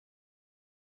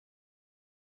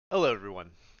Hello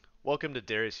everyone. Welcome to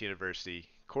Darius University,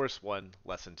 Course 1,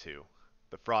 Lesson 2,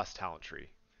 the Frost Talent Tree.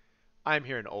 I am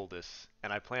here in Oldus,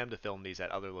 and I plan to film these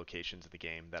at other locations in the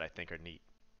game that I think are neat.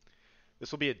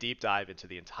 This will be a deep dive into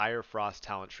the entire Frost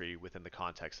Talent Tree within the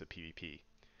context of PvP.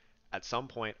 At some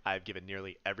point, I have given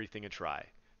nearly everything a try,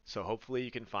 so hopefully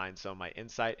you can find some of my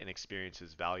insight and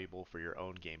experiences valuable for your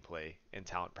own gameplay and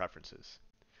talent preferences.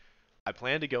 I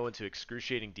plan to go into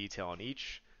excruciating detail on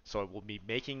each, so I will be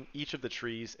making each of the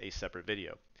trees a separate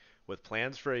video, with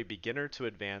plans for a beginner to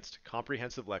advanced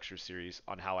comprehensive lecture series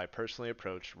on how I personally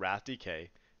approach Wrath DK,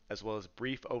 as well as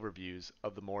brief overviews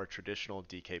of the more traditional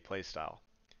DK playstyle.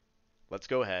 Let's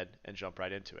go ahead and jump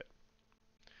right into it.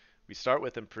 We start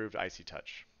with improved Icy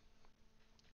Touch.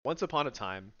 Once upon a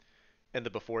time, in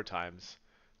the before times,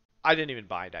 I didn't even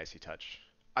bind Icy Touch.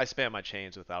 I spam my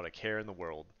chains without a care in the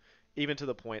world, even to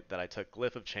the point that I took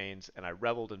Glyph of Chains and I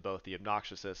reveled in both the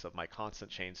obnoxiousness of my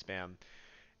constant chain spam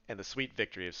and the sweet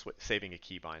victory of saving a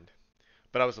keybind.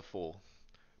 But I was a fool.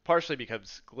 Partially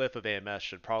because Glyph of AMS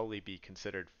should probably be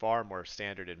considered far more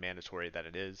standard and mandatory than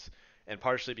it is, and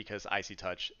partially because Icy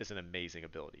Touch is an amazing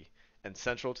ability, and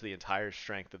central to the entire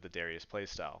strength of the Darius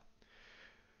playstyle.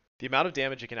 The amount of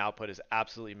damage it can output is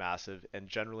absolutely massive and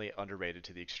generally underrated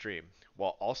to the extreme,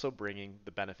 while also bringing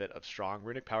the benefit of strong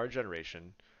runic power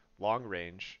generation, long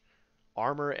range,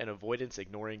 armor and avoidance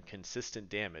ignoring consistent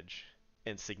damage,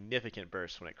 and significant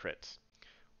bursts when it crits.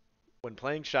 When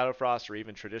playing Shadow Frost or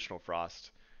even traditional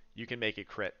Frost, you can make it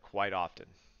crit quite often.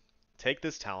 Take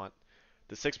this talent,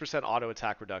 the 6% auto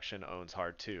attack reduction owns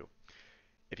hard too.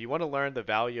 If you want to learn the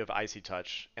value of Icy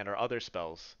Touch and our other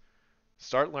spells,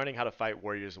 start learning how to fight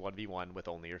warriors 1v1 with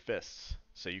only your fists,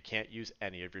 so you can't use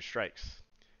any of your strikes.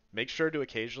 Make sure to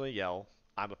occasionally yell,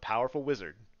 "I'm a powerful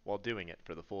wizard," while doing it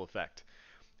for the full effect,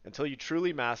 until you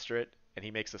truly master it and he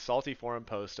makes a salty forum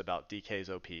post about DK's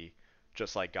OP,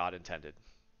 just like God intended.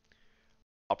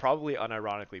 I'll probably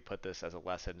unironically put this as a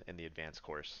lesson in the advanced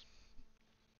course.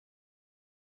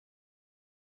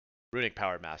 Runic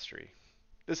Power Mastery.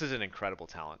 This is an incredible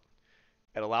talent.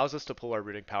 It allows us to pull our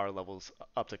runic power levels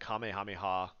up to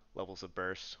Kamehameha levels of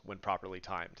burst when properly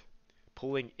timed.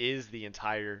 Pulling is the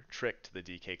entire trick to the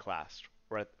DK class,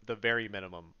 or at the very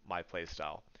minimum, my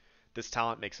playstyle. This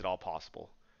talent makes it all possible.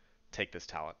 Take this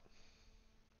talent.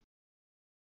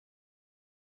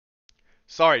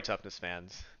 Sorry, Toughness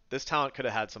fans. This talent could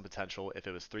have had some potential if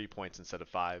it was 3 points instead of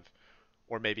 5,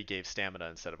 or maybe gave stamina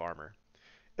instead of armor.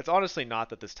 It's honestly not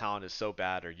that this talent is so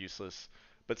bad or useless,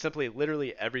 but simply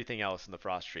literally everything else in the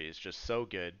Frost Tree is just so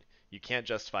good, you can't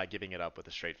justify giving it up with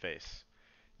a straight face.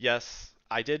 Yes,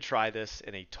 I did try this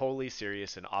in a totally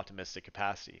serious and optimistic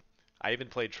capacity. I even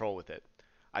played troll with it.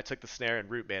 I took the snare and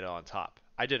root beta on top.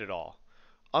 I did it all.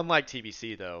 Unlike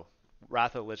TBC though,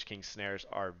 Wrath of Lich King snares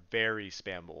are very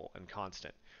spammable and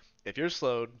constant. If you're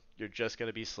slowed, you're just going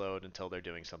to be slowed until they're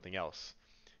doing something else.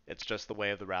 It's just the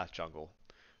way of the Wrath jungle.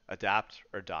 Adapt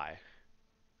or die.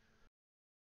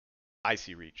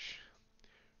 Icy Reach.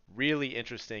 Really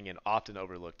interesting and often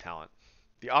overlooked talent.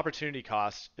 The opportunity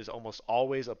cost is almost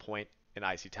always a point in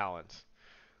Icy talents.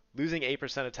 Losing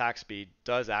 8% attack speed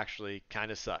does actually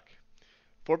kinda suck.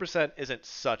 4% isn't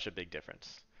such a big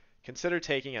difference. Consider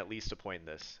taking at least a point in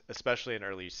this, especially in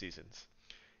early seasons.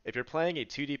 If you're playing a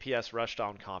 2 DPS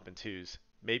rushdown comp in 2s,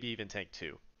 maybe even tank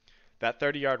 2, that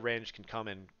 30-yard range can come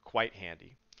in quite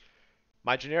handy.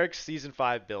 My generic Season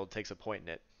 5 build takes a point in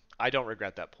it. I don't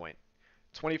regret that point.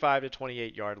 25 to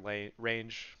 28 yard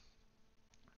range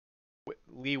with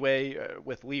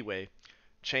leeway,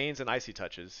 chains and icy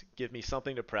touches give me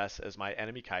something to press as my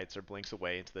enemy kites or blinks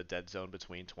away into the dead zone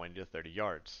between 20 to 30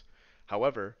 yards.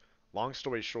 However, long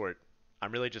story short,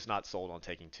 I'm really just not sold on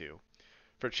taking 2.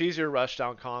 For cheesier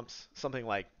rushdown comps, something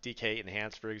like DK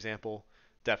Enhanced for example,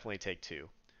 definitely take 2.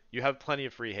 You have plenty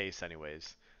of free haste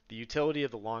anyways. The utility of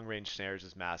the long range snares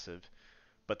is massive,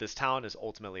 but this talent is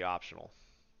ultimately optional.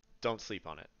 Don't sleep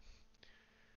on it.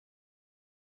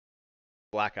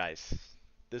 Black Ice.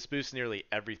 This boosts nearly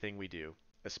everything we do,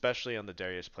 especially on the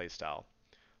Darius playstyle.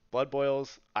 Blood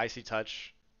Boils, Icy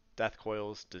Touch, Death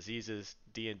Coils, Diseases,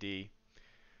 D&D.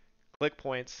 Click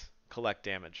points, collect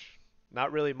damage.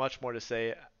 Not really much more to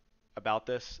say about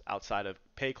this outside of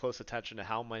pay close attention to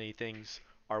how many things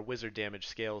our wizard damage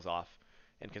scales off,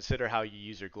 and consider how you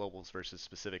use your globals versus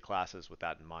specific classes with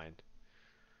that in mind.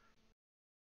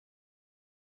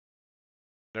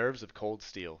 Nerves of Cold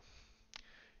Steel.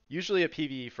 Usually a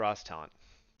PvE Frost talent.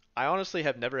 I honestly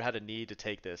have never had a need to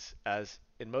take this, as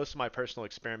in most of my personal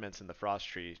experiments in the Frost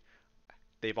tree,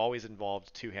 they've always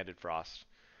involved two-handed Frost,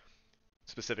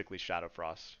 specifically Shadow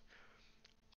Frost.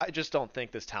 I just don't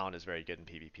think this talent is very good in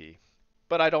PvP.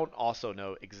 but I don't also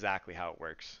know exactly how it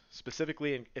works,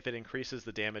 specifically if it increases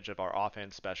the damage of our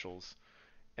offhand specials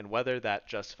and whether that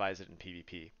justifies it in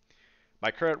PvP.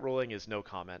 My current ruling is no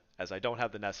comment, as I don't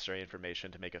have the necessary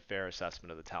information to make a fair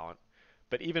assessment of the talent.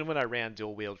 But even when I ran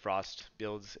dual wield frost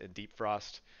builds in Deep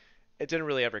Frost, it didn't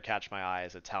really ever catch my eye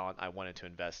as a talent I wanted to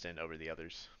invest in over the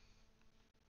others.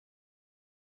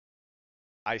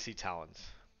 Icy Talons.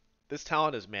 This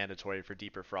talent is mandatory for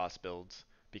deeper Frost builds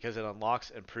because it unlocks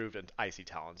improved Icy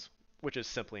Talons, which is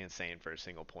simply insane for a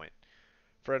single point.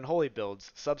 For Unholy builds,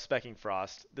 sub-specking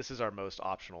Frost, this is our most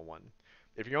optional one.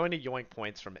 If you're going to yoink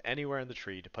points from anywhere in the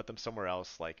tree to put them somewhere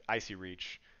else, like Icy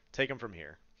Reach, take them from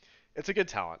here. It's a good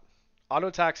talent. Auto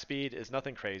attack speed is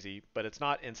nothing crazy, but it's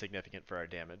not insignificant for our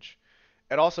damage.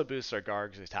 It also boosts our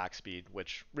Garg's attack speed,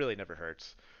 which really never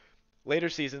hurts. Later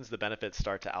seasons, the benefits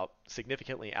start to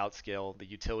significantly outscale the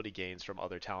utility gains from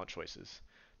other talent choices.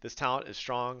 This talent is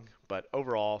strong, but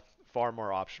overall, far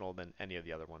more optional than any of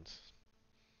the other ones.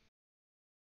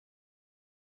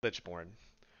 Lichborn.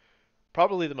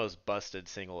 Probably the most busted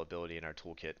single ability in our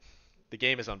toolkit. The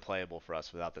game is unplayable for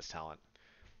us without this talent.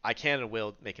 I can and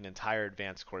will make an entire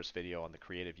advanced course video on the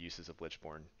creative uses of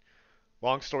Lichborn.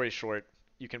 Long story short,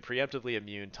 you can preemptively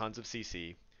immune tons of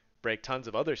CC, break tons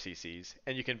of other CCs,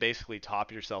 and you can basically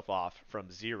top yourself off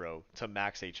from 0 to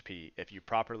max HP if you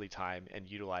properly time and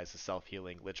utilize the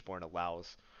self-healing Lichborn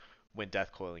allows when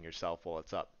death coiling yourself while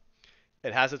it's up.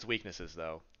 It has its weaknesses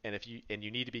though, and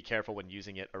you need to be careful when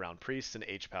using it around priests and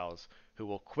H-pals who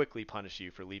will quickly punish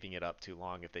you for leaving it up too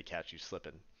long if they catch you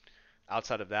slipping.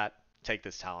 Outside of that, take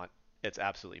this talent. It's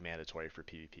absolutely mandatory for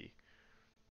PvP.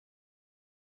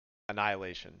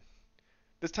 Annihilation.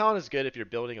 This talent is good if you're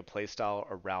building a playstyle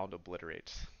around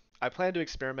Obliterates. I plan to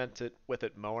experiment with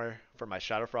it more for my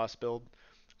Shadowfrost build.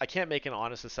 I can't make an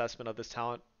honest assessment of this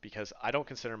talent because I don't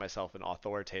consider myself an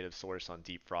authoritative source on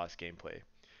Deep Frost gameplay.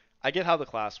 I get how the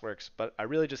class works, but I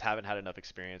really just haven't had enough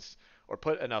experience or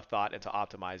put enough thought into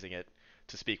optimizing it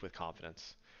to speak with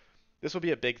confidence. This will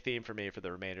be a big theme for me for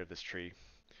the remainder of this tree.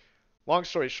 Long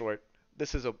story short,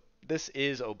 this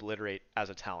is Obliterate as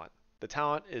a talent. The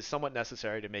talent is somewhat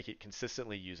necessary to make it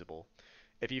consistently usable.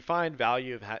 If you find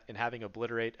value in having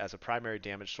Obliterate as a primary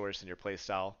damage source in your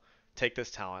playstyle, take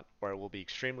this talent, or it will be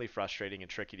extremely frustrating and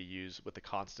tricky to use with the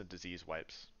constant disease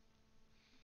wipes.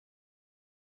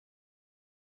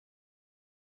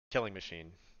 Killing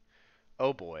Machine.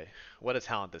 Oh boy, what a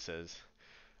talent this is.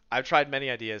 I've tried many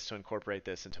ideas to incorporate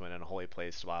this into an unholy play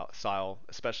style,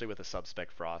 especially with a subspec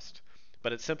Frost,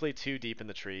 but it's simply too deep in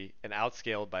the tree and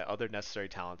outscaled by other necessary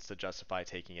talents to justify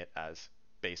taking it as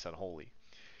base unholy.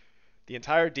 The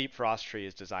entire Deep Frost tree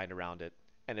is designed around it,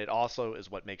 and it also is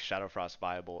what makes Shadowfrost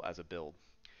viable as a build.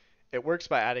 It works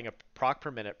by adding a proc per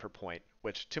minute per point,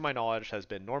 which to my knowledge has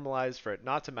been normalized for it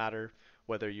not to matter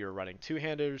whether you're running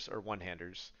two-handers or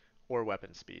one-handers, or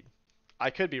weapon speed. I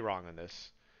could be wrong on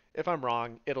this. If I'm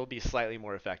wrong, it'll be slightly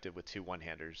more effective with two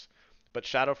one-handers, but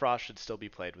Shadowfrost should still be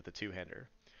played with a two-hander,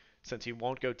 since he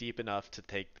won't go deep enough to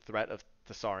take Threat of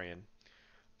Thessarian.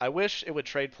 I wish it would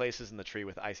trade places in the tree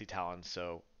with Icy Talons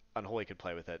so Unholy could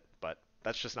play with it, but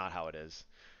that's just not how it is.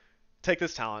 Take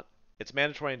this talent. It's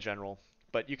mandatory in general,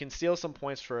 but you can steal some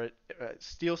points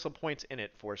in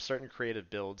it for certain creative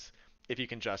builds if you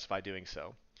can justify doing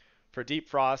so. For Deep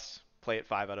Frost, play it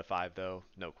 5 out of 5 though,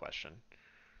 no question.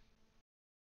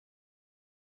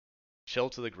 Chill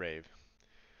to the Grave.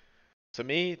 To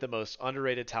me, the most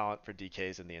underrated talent for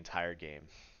DKs in the entire game.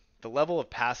 The level of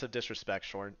passive disrespect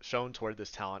shown toward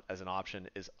this talent as an option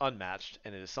is unmatched,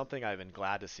 and it is something I've been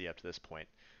glad to see up to this point,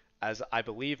 as I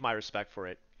believe my respect for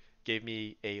it gave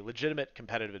me a legitimate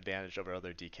competitive advantage over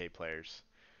other DK players.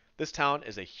 This talent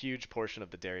is a huge portion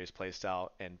of the Darius playstyle,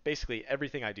 and basically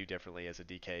everything I do differently as a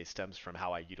DK stems from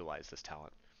how I utilize this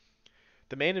talent.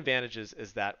 The main advantages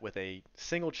is that with a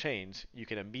single change, you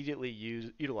can immediately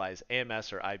utilize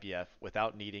AMS or IBF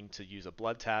without needing to use a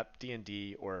blood tap,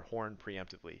 D&D, or horn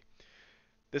preemptively.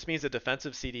 This means a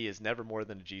defensive CD is never more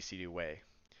than a GCD away.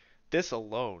 This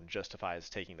alone justifies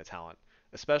taking the talent,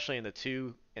 especially in the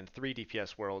 2 and 3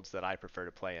 DPS worlds that I prefer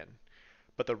to play in.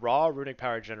 But the raw runic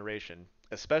power generation,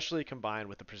 especially combined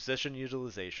with the precision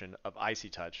utilization of Icy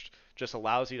Touch, just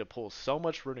allows you to pull so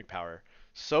much runic power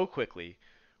so quickly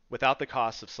without the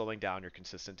cost of slowing down your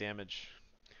consistent damage.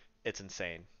 It's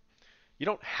insane. You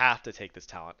don't have to take this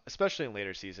talent, especially in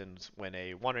later seasons when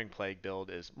a Wandering Plague build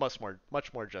is much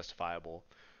more justifiable.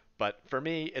 But for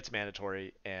me, it's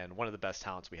mandatory and one of the best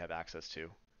talents we have access to,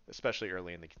 especially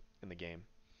early in the game.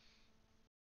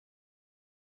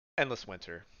 Endless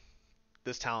Winter.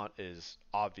 This talent is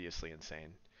obviously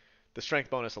insane. The strength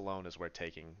bonus alone is worth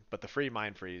taking, but the free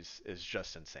mind freeze is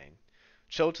just insane.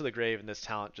 Chill to the Grave and this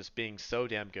talent just being so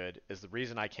damn good is the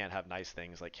reason I can't have nice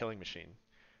things like Killing Machine.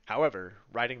 However,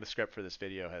 writing the script for this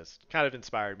video has kind of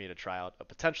inspired me to try out a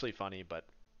potentially funny but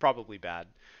probably bad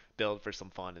build for some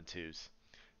fun and twos.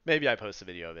 Maybe I post a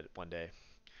video of it one day.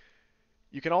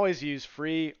 You can always use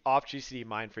free off GCD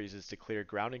mind freezes to clear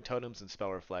grounding totems and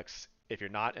spell reflects if you're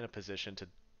not in a position to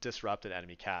disrupt an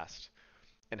enemy cast.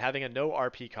 And having a no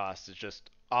RP cost is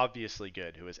just obviously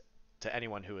good to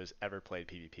anyone who has ever played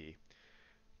PvP.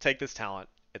 Take this talent,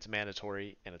 it's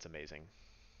mandatory and it's amazing.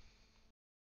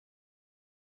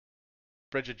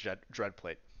 Frigid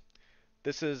Dreadplate.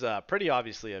 This is pretty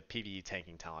obviously a PvE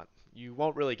tanking talent. You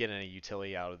won't really get any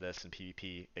utility out of this in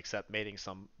PvP except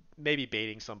maybe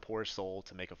baiting some poor soul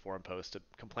to make a forum post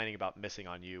complaining about missing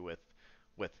on you with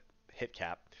hit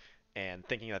cap and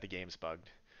thinking that the game's bugged.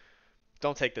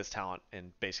 Don't take this talent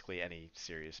in basically any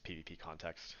serious PvP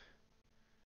context.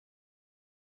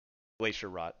 Glacier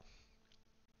Rot.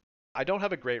 I don't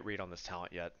have a great read on this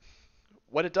talent yet.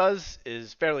 What it does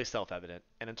is fairly self-evident,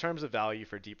 and in terms of value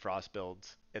for Deep Frost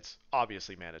builds, it's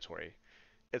obviously mandatory.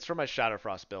 It's for my Shadow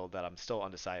Frost build that I'm still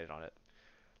undecided on it.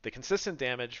 The consistent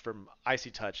damage from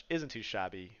Icy Touch isn't too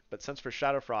shabby, but since for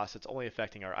Shadow Frost it's only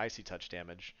affecting our Icy Touch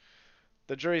damage,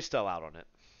 the jury's still out on it.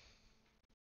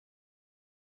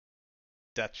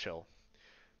 Death Chill.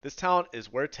 This talent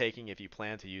is worth taking if you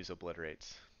plan to use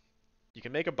Obliterates. You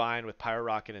can make a bind with Pyro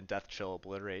Rocket and Death Chill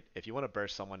Obliterate if you want to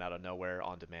burst someone out of nowhere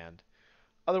on demand.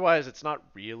 Otherwise, it's not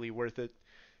really worth it.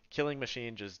 Killing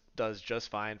Machine does just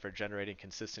fine for generating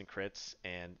consistent crits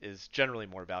and is generally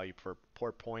more value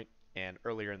per point and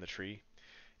earlier in the tree.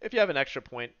 If you have an extra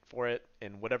point for it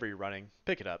in whatever you're running,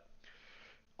 pick it up.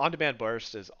 On-demand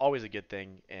burst is always a good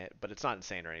thing, but it's not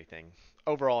insane or anything.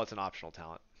 Overall, it's an optional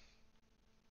talent.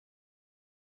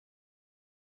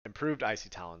 Improved Icy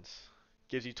Talons.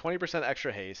 Gives you 20%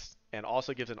 extra haste and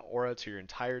also gives an aura to your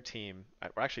entire team,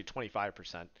 or actually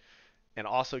 25%, and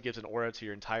also gives an aura to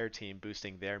your entire team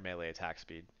boosting their melee attack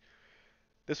speed.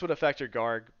 This would affect your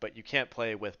Garg, but you can't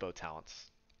play with both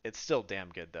talents. It's still damn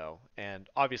good though, and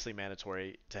obviously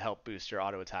mandatory to help boost your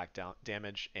auto attack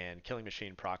damage and Killing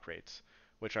Machine proc rates,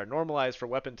 which are normalized for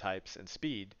weapon types and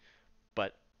speed,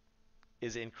 but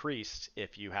is increased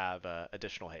if you have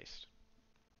additional haste.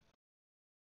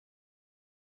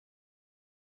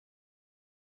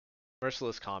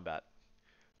 Merciless Combat.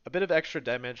 A bit of extra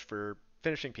damage for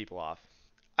finishing people off.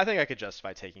 I think I could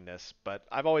justify taking this, but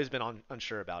I've always been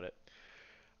unsure about it.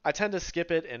 I tend to skip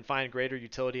it and find greater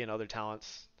utility in other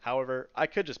talents. However, I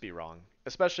could just be wrong,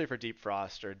 especially for Deep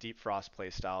Frost or Deep Frost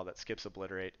playstyle that skips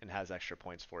Obliterate and has extra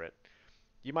points for it.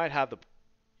 You might have the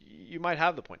you might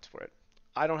have the points for it.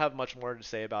 I don't have much more to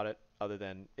say about it other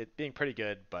than it being pretty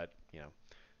good, but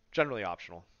generally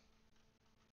optional.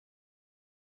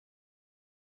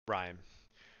 Rhyme.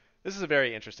 This is a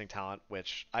very interesting talent,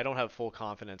 which I don't have full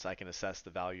confidence I can assess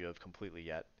the value of completely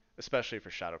yet, especially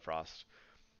for Shadow Frost.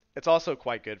 It's also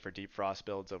quite good for Deep Frost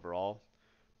builds overall,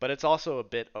 but it's also a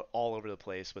bit all over the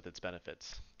place with its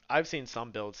benefits. I've seen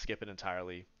some builds skip it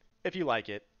entirely. If you like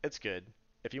it, it's good.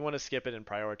 If you want to skip it and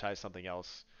prioritize something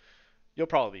else, you'll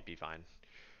probably be fine.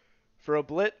 For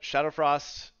Oblit,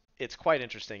 Shadowfrost, it's quite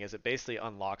interesting as it basically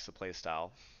unlocks the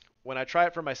playstyle. When I try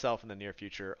it for myself in the near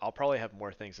future, I'll probably have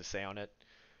more things to say on it.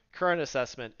 Current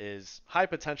assessment is high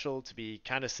potential to be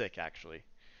kind of sick actually.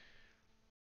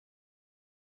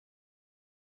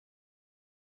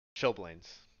 Chillblains.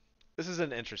 This is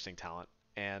an interesting talent,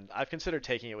 and I've considered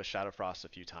taking it with Shadowfrost a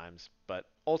few times, but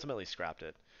ultimately scrapped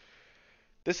it.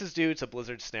 This is due to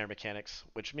Blizzard's snare mechanics,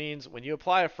 which means when you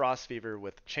apply a Frost Fever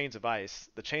with Chains of Ice,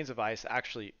 the Chains of Ice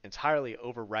actually entirely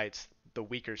overwrites the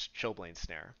weaker Chillblain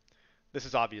snare. This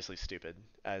is obviously stupid,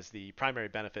 as the primary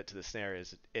benefit to the snare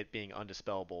is it being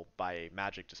undispellable by a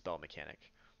magic dispel mechanic,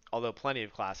 although plenty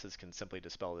of classes can simply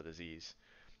dispel the disease.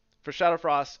 For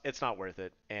Shadowfrost, it's not worth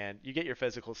it, and you get your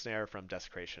physical snare from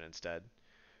Desecration instead.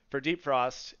 For Deep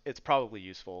Frost, it's probably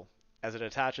useful, as it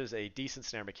attaches a decent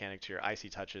snare mechanic to your Icy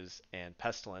Touches and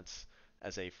Pestilence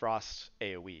as a Frost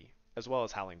AoE, as well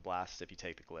as Howling Blast if you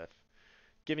take the glyph,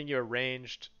 giving you a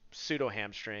ranged pseudo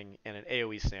hamstring and an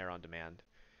AoE snare on demand.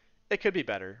 It could be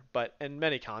better, but in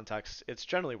many contexts, it's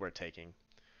generally worth taking.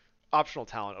 Optional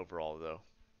talent overall, though.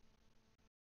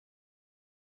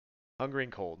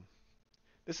 Hungering Cold.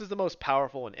 This is the most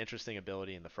powerful and interesting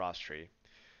ability in the Frost tree.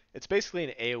 It's basically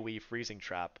an AoE freezing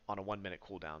trap on a 1 minute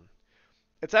cooldown.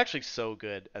 It's actually so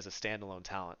good as a standalone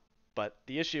talent, but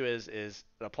the issue is it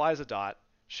applies a dot,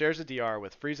 shares a DR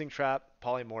with Freezing Trap,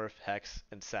 Polymorph, Hex,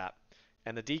 and Sap,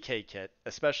 and the DK kit,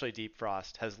 especially Deep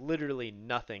Frost, has literally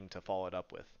nothing to follow it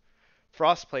up with.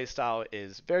 Frost's playstyle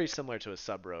is very similar to a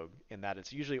sub-rogue in that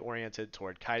it's usually oriented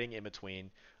toward kiting in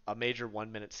between a major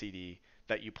 1 minute CD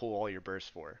that you pull all your bursts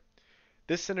for.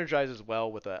 This synergizes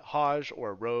well with a Haj or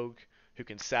a rogue who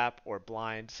can sap or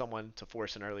blind someone to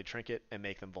force an early trinket and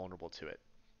make them vulnerable to it.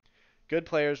 Good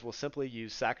players will simply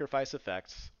use sacrifice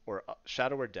effects or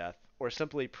shadow or death or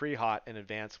simply pre-hot in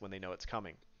advance when they know it's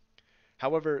coming.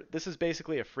 However, this is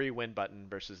basically a free win button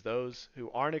versus those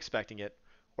who aren't expecting it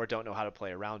or don't know how to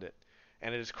play around it,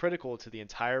 and it is critical to the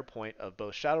entire point of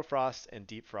both Shadowfrost and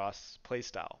Deep Frost's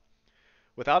playstyle.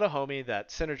 Without a homie that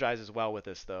synergizes well with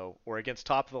this though, or against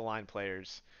top of the line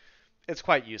players, it's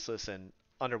quite useless and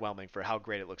underwhelming for how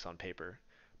great it looks on paper,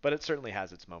 but it certainly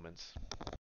has its moments.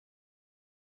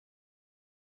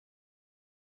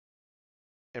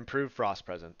 Improved Frost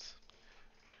presence.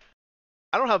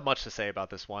 I don't have much to say about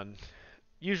this one.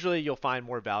 Usually you'll find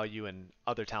more value in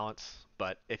other talents,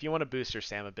 but if you want to boost your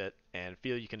Sam a bit and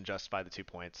feel you can justify the 2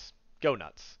 points, go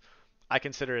nuts. I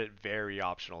consider it very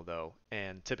optional though,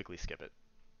 and typically skip it.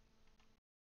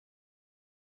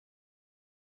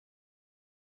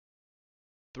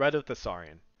 Thread of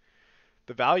Thessarian.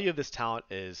 The value of this talent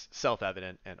is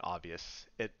self-evident and obvious.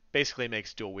 It basically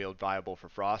makes dual wield viable for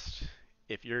Frost.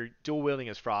 If you're dual wielding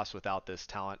as Frost without this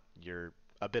talent, you're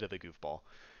a bit of a goofball.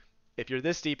 If you're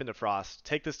this deep into Frost,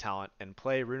 take this talent and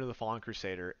play Rune of the Fallen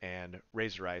Crusader and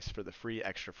Razor Ice for the free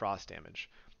extra Frost damage,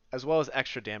 as well as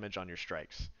extra damage on your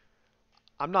strikes.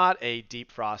 I'm not a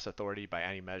deep Frost authority by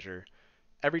any measure.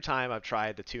 Every time I've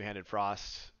tried the two-handed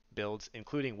Frost builds,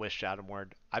 including with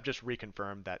Shadowmord, I've just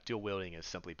reconfirmed that dual wielding is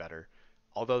simply better.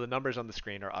 Although the numbers on the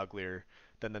screen are uglier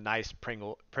than the nice,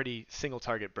 pretty single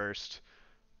target burst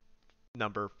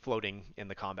number floating in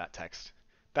the combat text.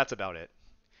 That's about it.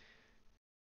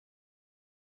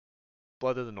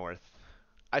 Blood of the North.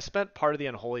 I spent part of the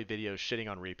Unholy video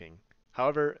shitting on Reaping.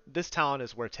 However, this talent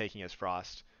is worth taking as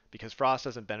Frost, because Frost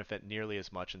doesn't benefit nearly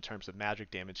as much in terms of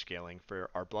magic damage scaling for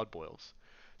our Blood Boils.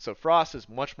 So Frost is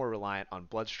much more reliant on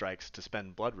Blood Strikes to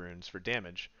spend Blood Runes for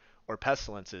damage, or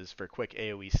Pestilences for quick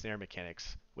AoE snare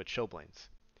mechanics with Chillblains.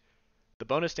 The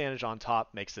bonus damage on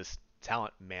top makes this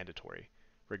talent mandatory.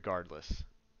 Regardless,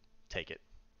 take it.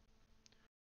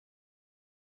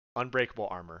 Unbreakable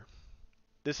Armor.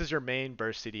 This is your main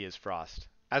burst CD as Frost.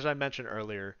 As I mentioned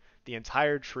earlier, the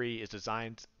entire tree is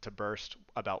designed to burst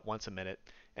about once a minute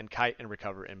and kite and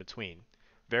recover in between,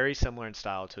 very similar in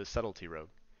style to a Subtlety Rogue.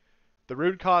 The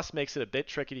rune cost makes it a bit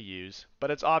tricky to use,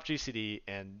 but it's off GCD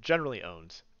and generally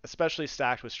owns, especially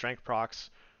stacked with Strength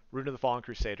procs, Rune of the Fallen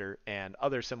Crusader, and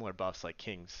other similar buffs like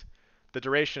Kings. The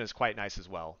duration is quite nice as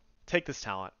well. Take this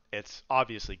talent, it's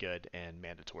obviously good and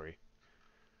mandatory.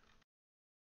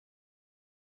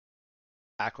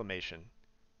 Acclamation.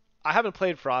 I haven't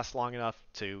played Frost long enough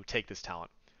to take this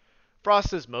talent.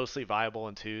 Frost is mostly viable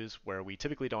in twos, where we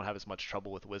typically don't have as much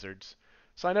trouble with wizards,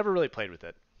 so I never really played with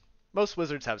it. Most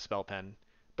wizards have Spell Pen,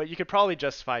 but you could probably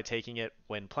justify taking it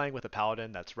when playing with a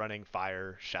paladin that's running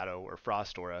Fire, Shadow, or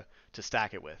Frost Aura to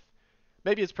stack it with.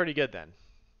 Maybe it's pretty good then.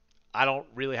 I don't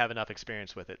really have enough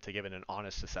experience with it to give it an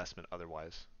honest assessment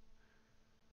otherwise.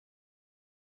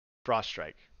 Frost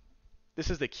Strike. This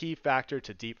is the key factor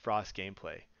to Deep Frost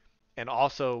gameplay, and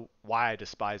also why I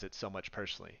despise it so much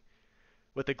personally.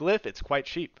 With the glyph, it's quite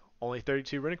cheap, only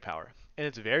 32 runic power, and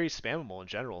it's very spammable in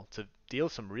general to deal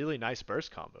some really nice burst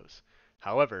combos.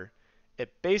 However,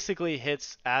 it basically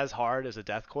hits as hard as a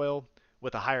death coil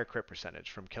with a higher crit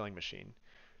percentage from Killing Machine.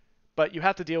 But you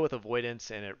have to deal with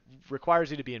avoidance, and it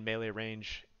requires you to be in melee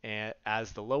range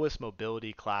as the lowest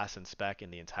mobility class and spec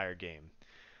in the entire game.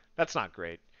 That's not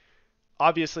great.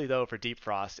 Obviously, though, for Deep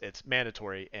Frost, it's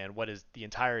mandatory and what is the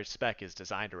entire spec is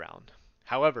designed around.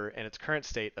 However, in its current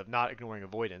state of not ignoring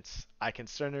avoidance, I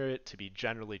consider it to be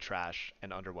generally trash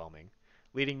and underwhelming,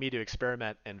 leading me to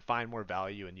experiment and find more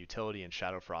value and utility in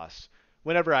Shadow Frost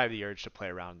whenever I have the urge to play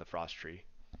around in the Frost tree.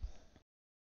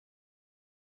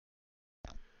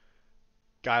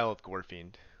 Guile of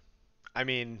Gorefiend. I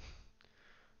mean,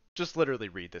 just literally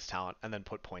read this talent and then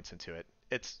put points into it.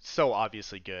 It's so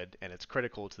obviously good, and it's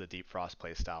critical to the Deep Frost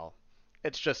playstyle.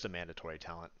 It's just a mandatory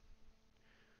talent.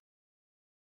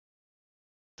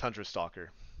 Tundra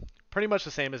Stalker. Pretty much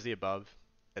the same as the above.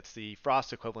 It's the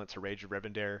Frost equivalent to Rage of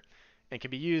Rivendare, and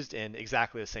can be used in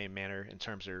exactly the same manner in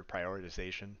terms of your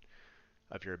prioritization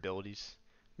of your abilities.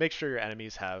 Make sure your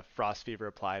enemies have Frost Fever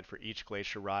applied for each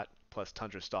Glacier Rot plus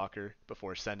Tundra Stalker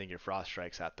before sending your Frost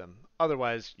Strikes at them.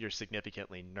 Otherwise, you're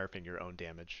significantly nerfing your own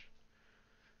damage.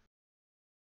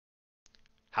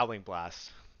 Howling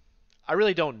Blast. I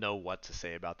really don't know what to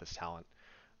say about this talent.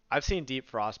 I've seen Deep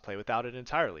Frost play without it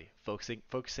entirely,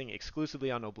 focusing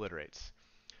exclusively on obliterates.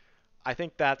 I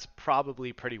think that's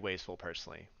probably pretty wasteful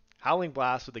personally. Howling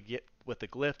Blast with the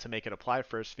glyph to make it apply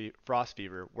Frost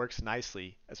Fever works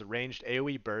nicely as a ranged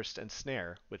AoE burst and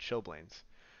snare with Chillblains.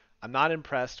 I'm not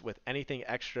impressed with anything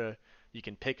extra you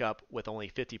can pick up with only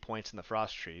 50 points in the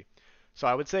Frost tree, so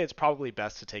I would say it's probably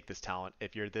best to take this talent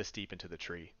if you're this deep into the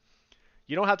tree.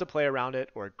 You don't have to play around it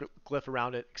or glyph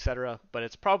around it, etc., but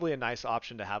it's probably a nice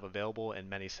option to have available in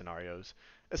many scenarios,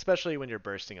 especially when you're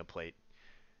bursting a plate.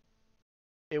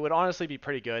 It would honestly be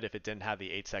pretty good if it didn't have the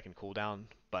 8-second cooldown,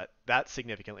 but that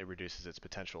significantly reduces its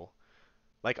potential.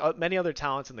 Like many other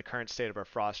talents in the current state of our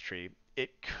Frost tree,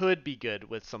 it could be good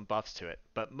with some buffs to it,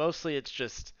 but mostly it's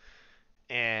just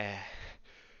eh.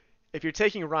 If you're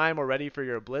taking Rhyme already for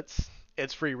your Blitz,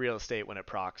 it's free real estate when it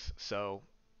procs, so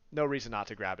no reason not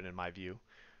to grab it in my view.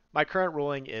 My current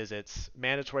ruling is it's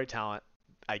mandatory talent,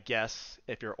 I guess,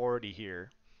 if you're already here.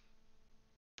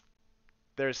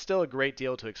 There's still a great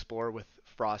deal to explore with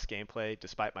Frost gameplay,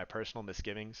 despite my personal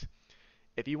misgivings.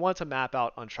 If you want to map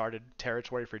out uncharted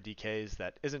territory for DKs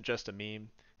that isn't just a meme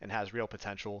and has real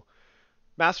potential,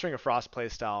 mastering a Frost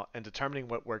playstyle and determining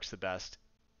what works the best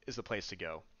is the place to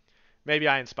go. Maybe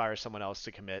I inspire someone else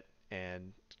to commit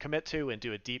to and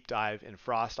do a deep dive in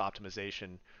Frost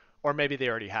optimization, or maybe they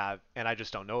already have and I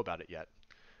just don't know about it yet.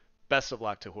 Best of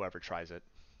luck to whoever tries it.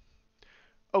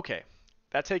 Okay,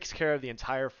 that takes care of the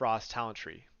entire Frost talent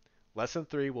tree. Lesson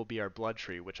 3 will be our blood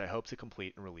tree, which I hope to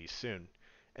complete and release soon.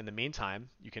 In the meantime,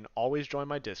 you can always join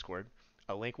my Discord.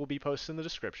 A link will be posted in the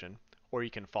description, or you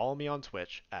can follow me on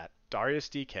Twitch at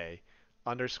DariusDK_TV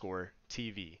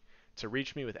to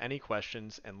reach me with any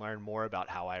questions and learn more about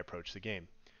how I approach the game.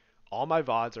 All my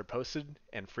VODs are posted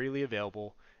and freely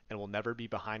available and will never be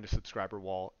behind a subscriber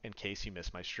wall in case you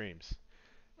miss my streams.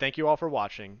 Thank you all for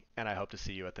watching, and I hope to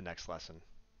see you at the next lesson.